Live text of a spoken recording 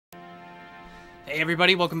Hey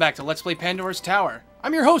everybody, welcome back to Let's Play Pandora's Tower.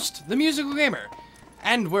 I'm your host, the Musical Gamer,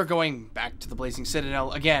 and we're going back to the Blazing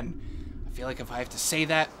Citadel again. I feel like if I have to say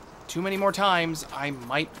that too many more times, I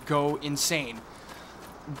might go insane.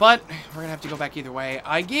 But we're gonna have to go back either way.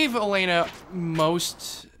 I gave Elena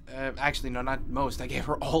most, actually no, not most, I gave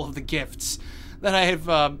her all of the gifts that I have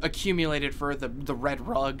accumulated for the red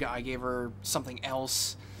rug. I gave her something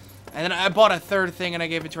else. And then I bought a third thing and I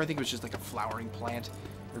gave it to her. I think it was just like a flowering plant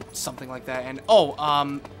or something like that. And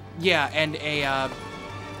yeah, and a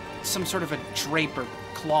some sort of a drape or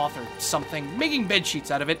cloth or something, making bed sheets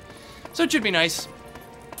out of it. So it should be nice.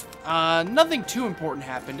 Nothing too important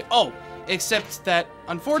happened. Oh, except that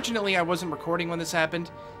unfortunately I wasn't recording when this happened,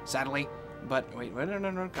 sadly. But wait,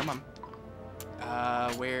 no, come on.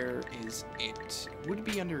 Where is it? Would it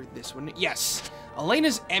be under this one? Yes,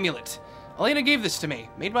 Elena's amulet. Elena gave this to me,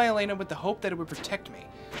 made by Elena with the hope that it would protect me.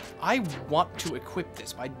 I want to equip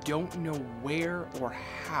this, but I don't know where or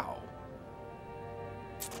how.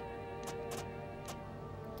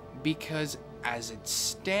 Because as it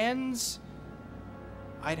stands,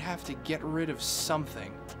 I'd have to get rid of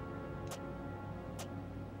something.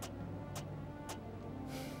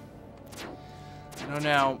 I don't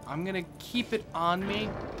know. I'm gonna keep it on me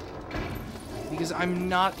because I'm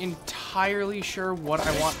not entirely sure what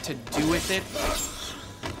I want to do with it.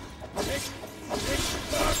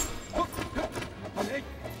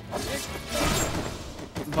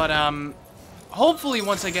 But hopefully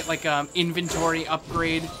once I get like inventory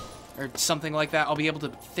upgrade or something like that, I'll be able to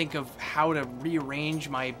think of how to rearrange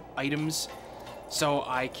my items so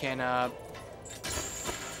I can oh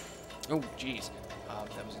jeez.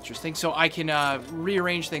 That was interesting. So I can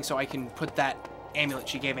rearrange things so I can put that amulet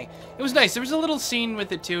she gave me. It was nice. There was a little scene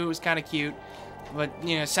with it too. It was kind of cute. But,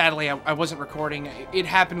 you know, sadly, I wasn't recording. It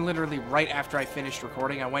happened literally right after I finished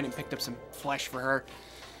recording. I went and picked up some flesh for her.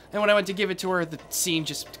 And when I went to give it to her, the scene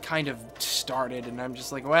just kind of started. And I'm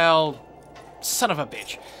just like, well, son of a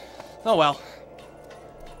bitch. Oh, well.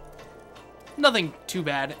 Nothing too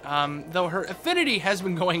bad. Though her affinity has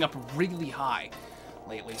been going up really high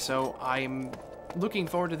lately. So I'm looking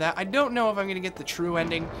forward to that. I don't know if I'm going to get the true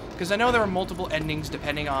ending, because I know there are multiple endings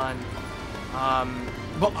depending on,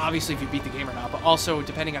 well, obviously if you beat the game or not, but also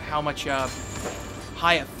depending on how much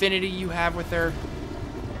high affinity you have with her.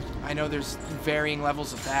 I know there's varying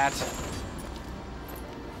levels of that.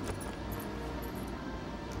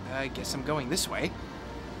 I guess I'm going this way.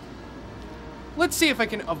 Let's see if I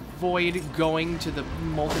can avoid going to the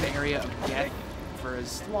molten area of death for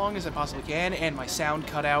as long as I possibly can, and my sound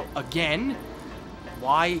cut out again.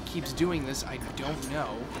 Why it keeps doing this, I don't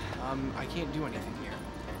know. I can't do anything here.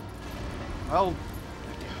 Well,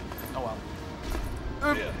 oh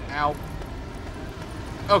well. Ow.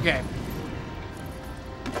 Okay.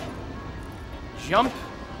 Jump,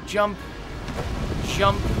 jump,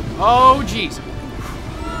 jump. Oh, jeez.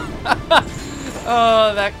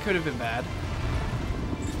 Oh, that could have been bad.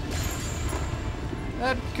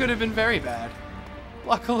 That could have been very bad.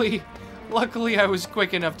 Luckily I was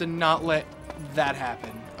quick enough to not let that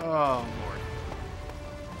happen. Oh,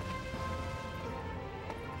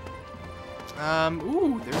 Lord.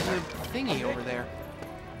 Ooh, there's a thingy over there.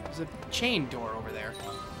 There's a chain door over there.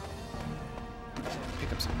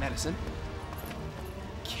 Pick up some medicine.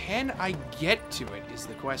 Can I get to it is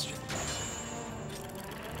the question.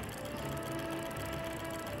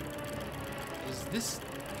 Is this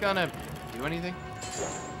gonna do anything?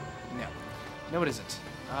 No. No, it isn't.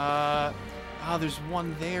 Oh, there's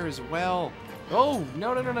one there as well. Oh,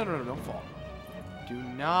 no, don't fall. Do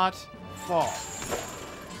not fall.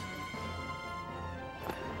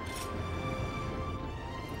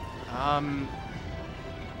 How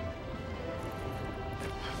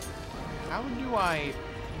do I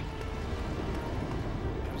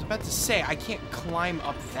was about to say, I can't climb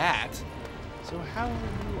up that. So how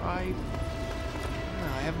do I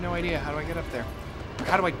have no idea. How do I get up there? Or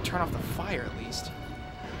how do I turn off the fire, at least?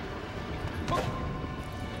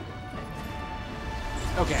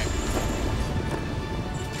 Okay.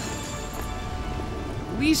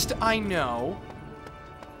 At least I know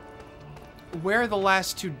where the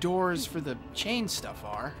last two doors for the chain stuff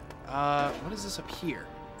are. What is this up here?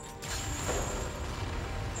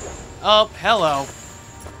 Oh, hello.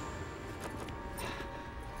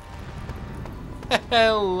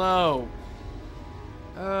 Hello.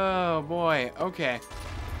 Oh, boy. Okay.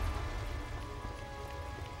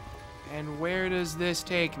 And where does this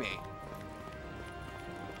take me?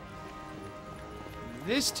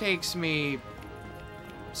 This takes me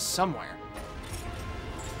somewhere.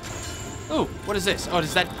 Ooh, what is this? Oh,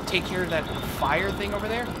 does that take care of that fire thing over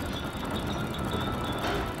there?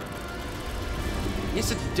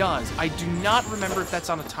 Yes, it does. I do not remember if that's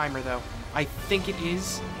on a timer, though. I think it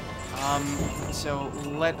is. So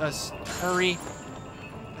let us hurry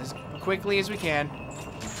as quickly as we can.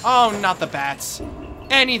 Oh, not the bats.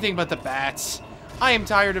 Anything but the bats. I am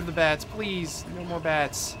tired of the bats. Please, no more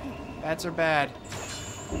bats. Bats are bad.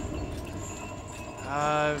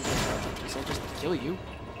 I guess I'll just kill you.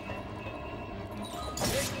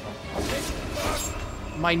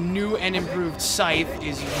 My new and improved scythe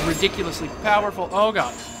is ridiculously powerful. Oh,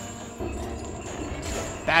 God.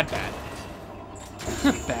 Bad bat.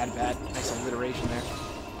 Bad bat. Nice alliteration there.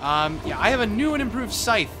 Yeah, I have a new and improved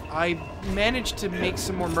scythe. I managed to make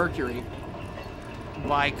some more mercury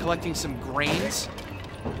by collecting some grains.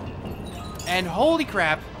 And holy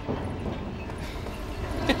crap.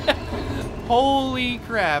 Holy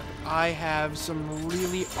crap. I have some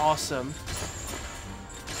really awesome...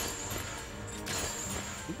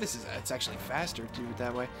 it's actually faster to do it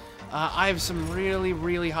that way. I have some really,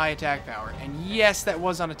 really high attack power. And yes, that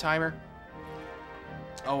was on a timer.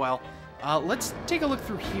 Oh well. Let's take a look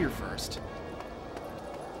through here first.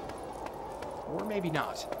 Or maybe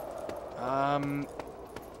not.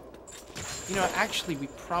 You know, actually, we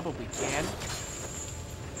probably can.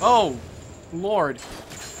 Oh, Lord.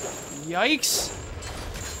 Yikes.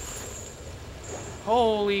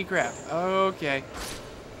 Holy crap. Okay.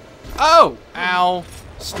 Oh! Ow.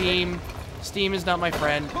 Steam. Steam is not my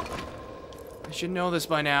friend. I should know this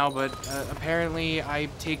by now, but apparently I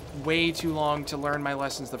take way too long to learn my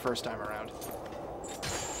lessons the first time around.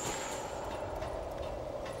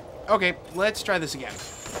 Okay, let's try this again.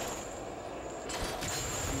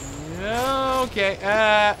 Okay,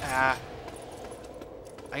 I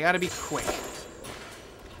gotta be quick.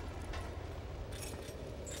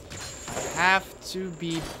 I have to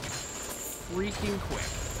be freaking quick.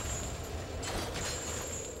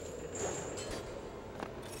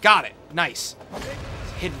 Got it. Nice.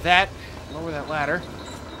 Hit that. Lower that ladder.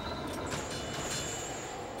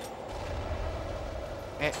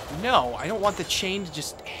 No, I don't want the chain to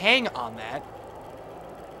just hang on that.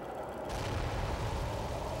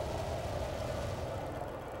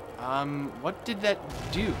 What did that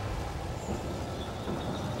do?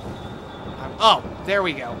 Oh, there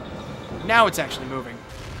we go. Now it's actually moving.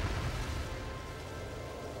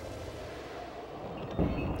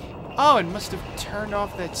 Oh, it must have turned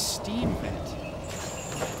off that steam vent.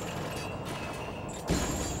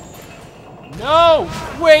 No!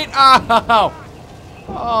 Wait! Ow!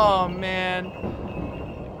 Oh, man.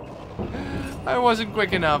 I wasn't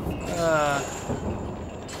quick enough.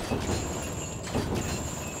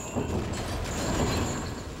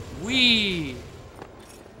 Whee!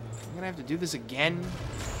 I'm gonna have to do this again?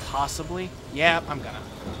 Possibly? Yeah, I'm gonna.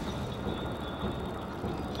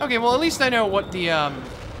 Okay, well, at least I know what the,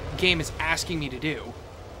 game is asking me to do.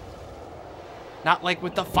 Not like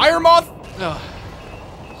with the fire moth. Ugh.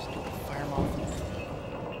 Stupid fire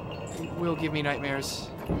moth. It will give me nightmares.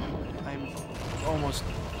 I'm almost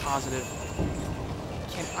positive.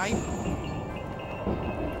 Can I?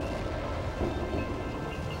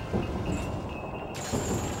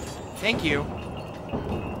 Thank you.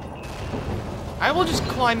 I will just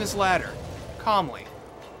climb this ladder calmly.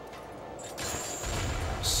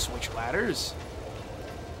 Switch ladders.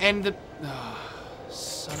 And the...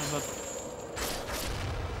 son of a...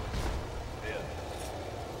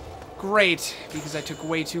 Great, because I took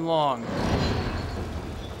way too long.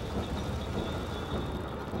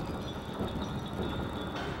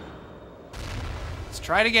 Let's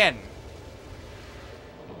try it again.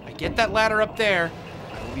 I get that ladder up there,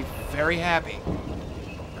 I will be very happy.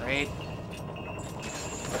 Alright.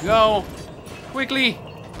 Go! Quickly!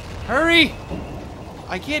 Hurry!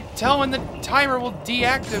 I can't tell when the timer will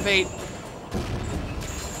deactivate.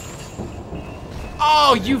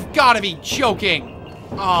 Oh, you've got to be joking.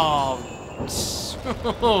 Oh.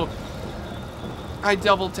 I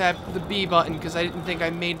double tapped the B button because I didn't think I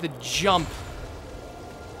made the jump.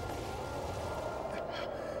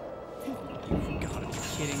 You've got to be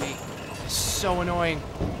kidding me. It's so annoying.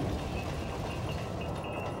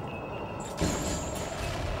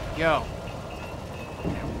 Go.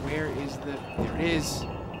 Now, where is the... There it is.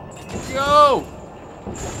 Go!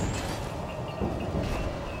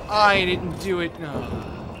 I didn't do it. No.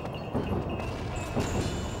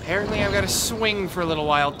 Apparently, I've got to swing for a little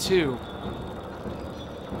while, too.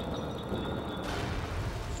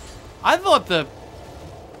 I thought the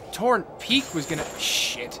Torrent Peak was gonna...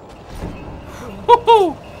 Shit.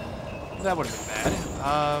 Woohoo! That would have been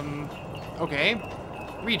bad. Okay.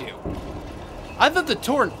 Redo. I thought the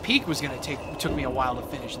Torrent Peak was gonna took me a while to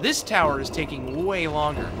finish. This tower is taking way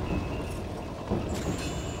longer.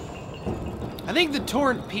 I think the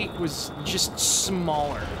Torrent Peak was just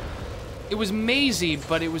smaller. It was mazy,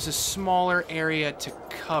 but it was a smaller area to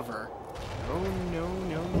cover. Oh, no,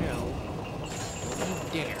 no, no. Don't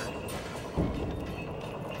you dare.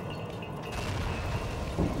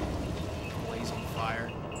 Blazing fire.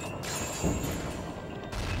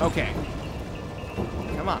 Okay.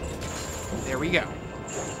 Come on. There we go.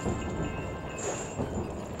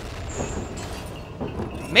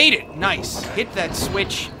 Made it! Nice. Hit that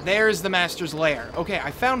switch. There's the Master's Lair. Okay,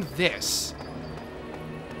 I found this.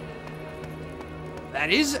 That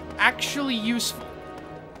is actually useful.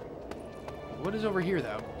 What is over here,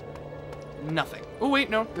 though? Nothing. Oh, wait,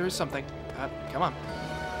 no. There is something. Come on.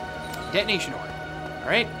 Detonation ore.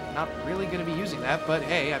 Alright, not really going to be using that, but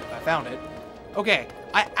hey, I found it. Okay,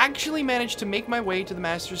 I actually managed to make my way to the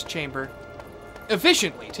Master's Chamber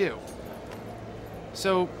efficiently, too.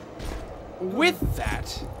 So, with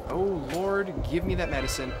that... Oh, Lord, give me that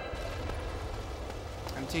medicine.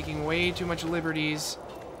 I'm taking way too much liberties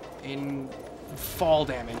in fall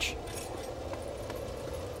damage.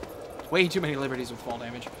 Way too many liberties with fall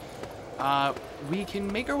damage. We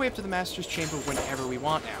can make our way up to the Master's Chamber whenever we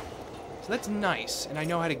want now. So that's nice, and I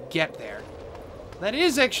know how to get there. That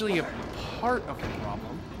is actually a part of the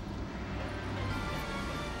problem.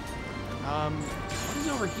 What is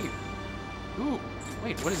over here? Ooh,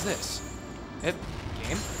 wait, what is this?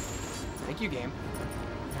 Game? Thank you, game.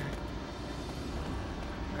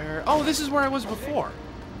 Oh, this is where I was before.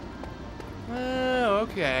 Oh,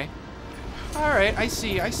 okay. Alright, I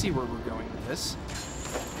see where we're going with this.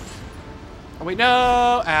 Oh, wait,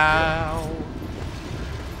 no! Ow!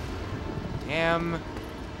 Damn.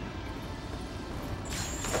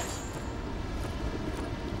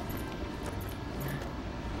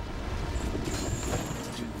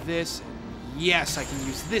 Let's do this. Yes, I can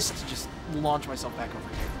use this to just launch myself back over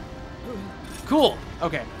here. Cool!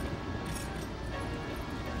 Okay.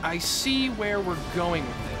 I see where we're going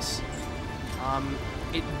with this.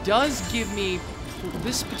 It does give me...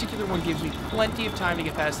 This particular one gives me plenty of time to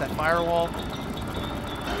get past that firewall.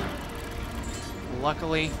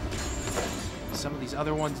 Luckily, some of these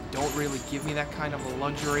other ones don't really give me that kind of a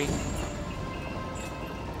luxury.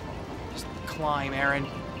 Just climb, Aaron.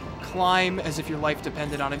 Climb as if your life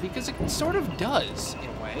depended on it, because it sort of does, in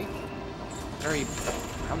a way. Very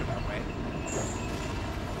roundabout way.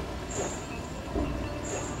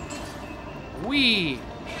 Whee!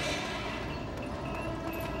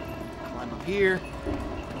 Climb up here.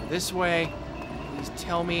 Go this way. Please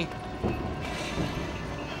tell me.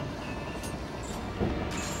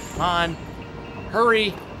 Come on.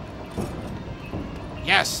 Hurry.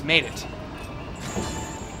 Yes, made it.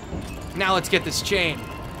 Now let's get this chain.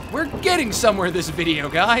 We're getting somewhere this video,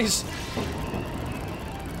 guys.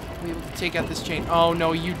 Be able to take out this chain. Oh,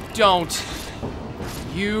 no, you don't.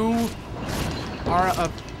 You are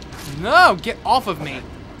a... No, get off of me.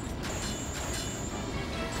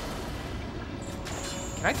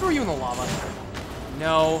 Can I throw you in the lava?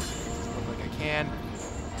 No. Doesn't look like I can.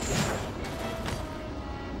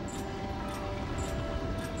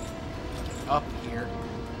 Get up here.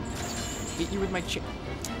 Hit you with my chain.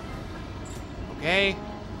 Okay.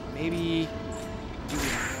 Maybe doing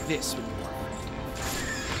this would be more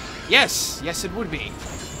effective. Yes! Yes, it would be.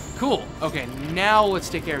 Cool. Okay, now let's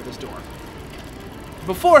take care of this door.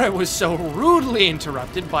 Before I was so rudely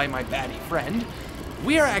interrupted by my baddie friend,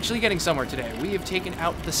 we are actually getting somewhere today. We have taken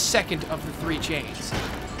out the second of the 3 chains.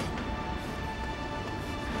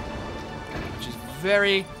 Which is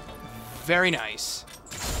very, very nice.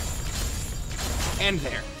 And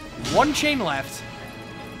there. 1 chain left.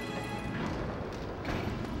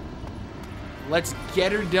 Let's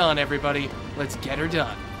get her done, everybody. Let's get her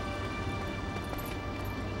done.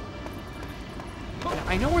 Now,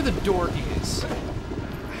 I know where the door is.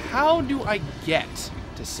 How do I get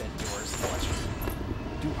to said door is the question.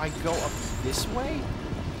 Do I go up this way?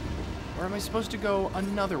 Or am I supposed to go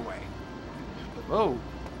another way? Oh.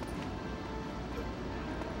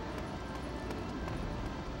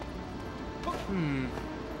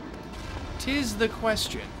 Tis the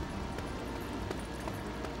question.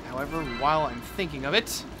 However, while I'm thinking of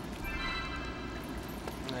it,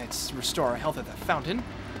 let's restore our health at the fountain.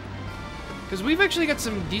 Because we've actually got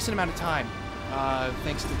some decent amount of time,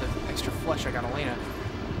 thanks to the extra flesh I got on Elena.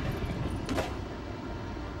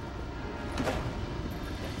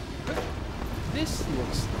 This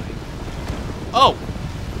looks like... Oh!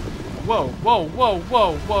 Whoa, whoa, whoa,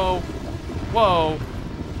 whoa, whoa, whoa,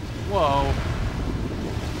 whoa.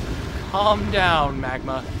 Calm down,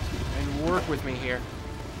 Magma, and work with me here.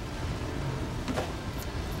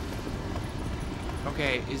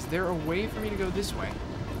 Okay, is there a way for me to go this way?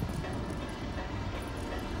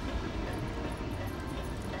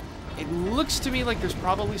 It looks to me like there's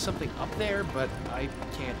probably something up there, but I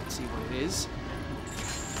can't see what it is.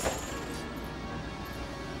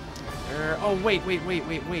 Oh, wait.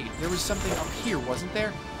 There was something up here, wasn't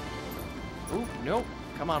there? Oh, nope.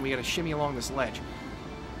 Come on, we gotta shimmy along this ledge.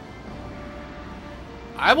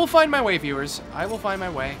 I will find my way, viewers. I will find my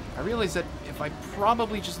way. I realize that if I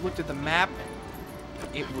probably just looked at the map,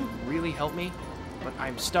 it would really help me. But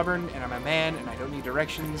I'm stubborn, and I'm a man, and I don't need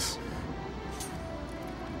directions.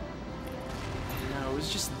 No, it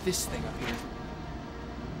was just this thing up here.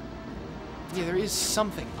 Yeah, there is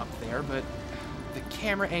something up there, but the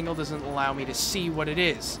camera angle doesn't allow me to see what it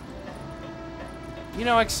is. You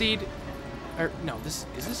know, Exceed... Or, no, this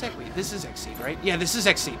is Exceed, right? Yeah, this is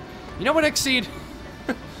Exceed. You know what, Exceed?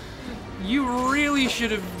 You really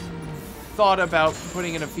should have thought about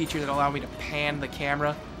putting in a feature that allowed me to pan the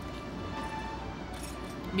camera.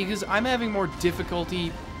 Because I'm having more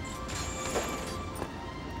difficulty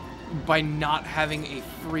by not having a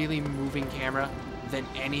freely moving camera than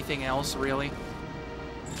anything else, really.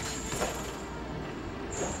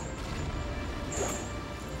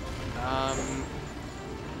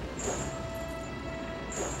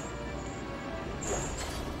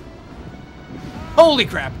 Holy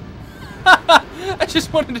crap! I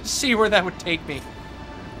just wanted to see where that would take me.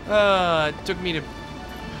 It took me to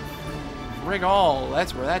Rigall.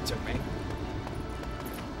 That's where that took me.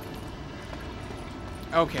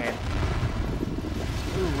 Okay.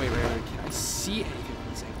 Ooh, wait. Can I see anything on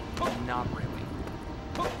this thing? Not really.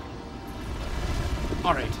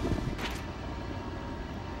 Alright.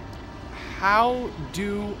 How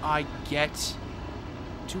do I get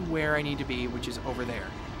to where I need to be, which is over there?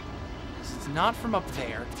 It's not from up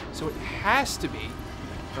there, so it has to be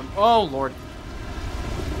from... Oh, Lord.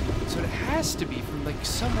 So it has to be from, like,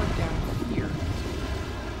 somewhere down here.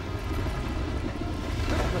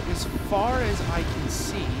 But as far as I can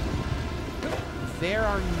see, there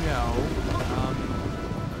are no...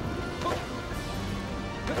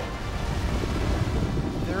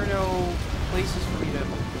 there are no places for me to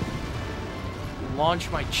launch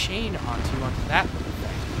my chain onto that little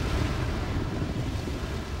thing.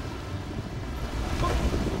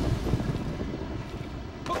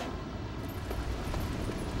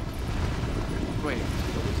 Wait,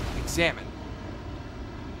 examine.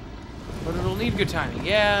 But it'll need good timing.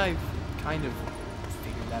 Yeah, I've kind of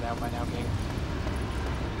figured that out by now, gang.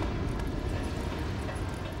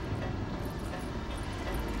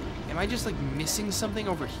 Am I just, like, missing something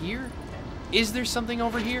over here? Is there something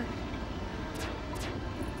over here?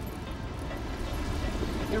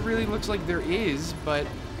 It really looks like there is, but...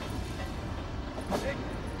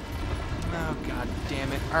 Oh, god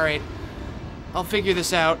damn it. Alright. I'll figure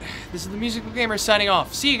this out. This is the Musical Gamer signing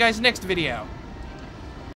off. See you guys next video.